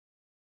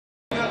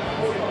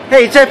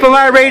Hey, it's Ed from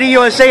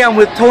IRADIOUSA. I'm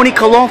with Tony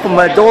Colonna from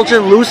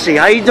Indulgent Lucy.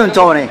 How you doing,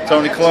 Tony?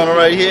 Tony Colonna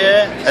right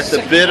here at the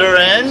bitter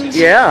end.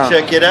 Yeah.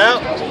 Check it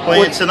out.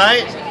 Playing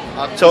tonight,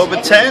 October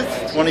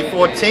 10th,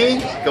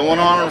 2014. Going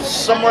on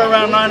somewhere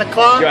around 9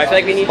 o'clock.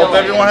 Hope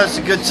everyone has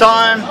a good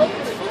time.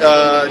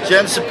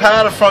 Jen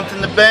Zapata fronting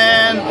the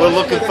band. We're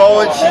looking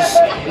forward. She's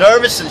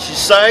nervous and she's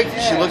psyched.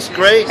 She looks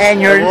great. And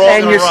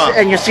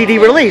your CD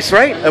release,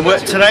 right? And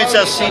tonight's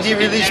our CD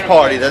release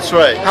party. That's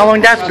right. How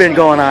long that's been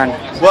going on?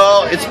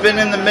 Well, it's been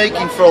in the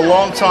making for a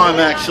long time,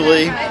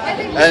 actually.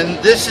 And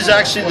this is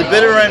actually the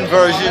bitter end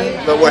version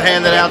that we're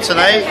handing out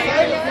tonight.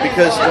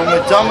 Because when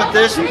we're done with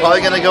this, we're probably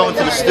going to go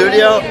into the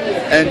studio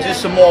and do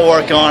some more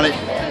work on it.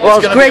 Well,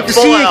 it's great to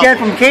see you again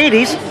from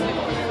Katie's.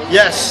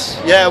 Yes.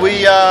 Yeah,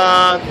 we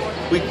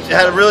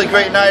had a really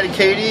great night at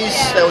Katie's.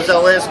 That was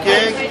our last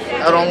gig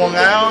out on Long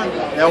Island.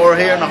 Now we're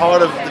here in the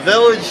heart of the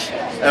village,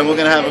 and we're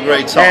going to have a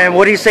great time. And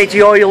what do you say to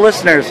all your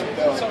listeners?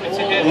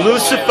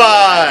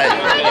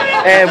 Lucified.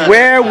 And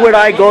where would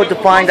I go to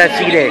find that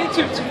CD? You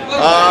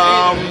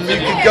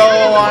could go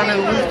on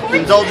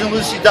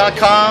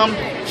indulgentlucy.com.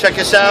 Check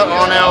us out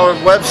on our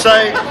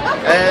website.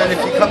 And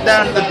if you come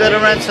down to the bitter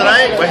end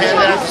tonight, we're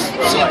handing out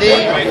the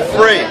CD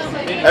free.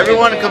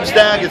 Everyone that comes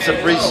down gets a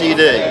free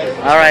CD.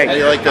 All right.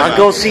 I'll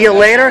go see you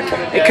later.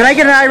 Hey, can I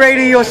get an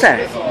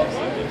IRADIOUSA?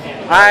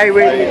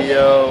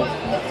 IRADIO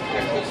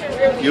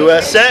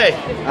USA.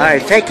 All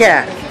right. Take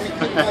care.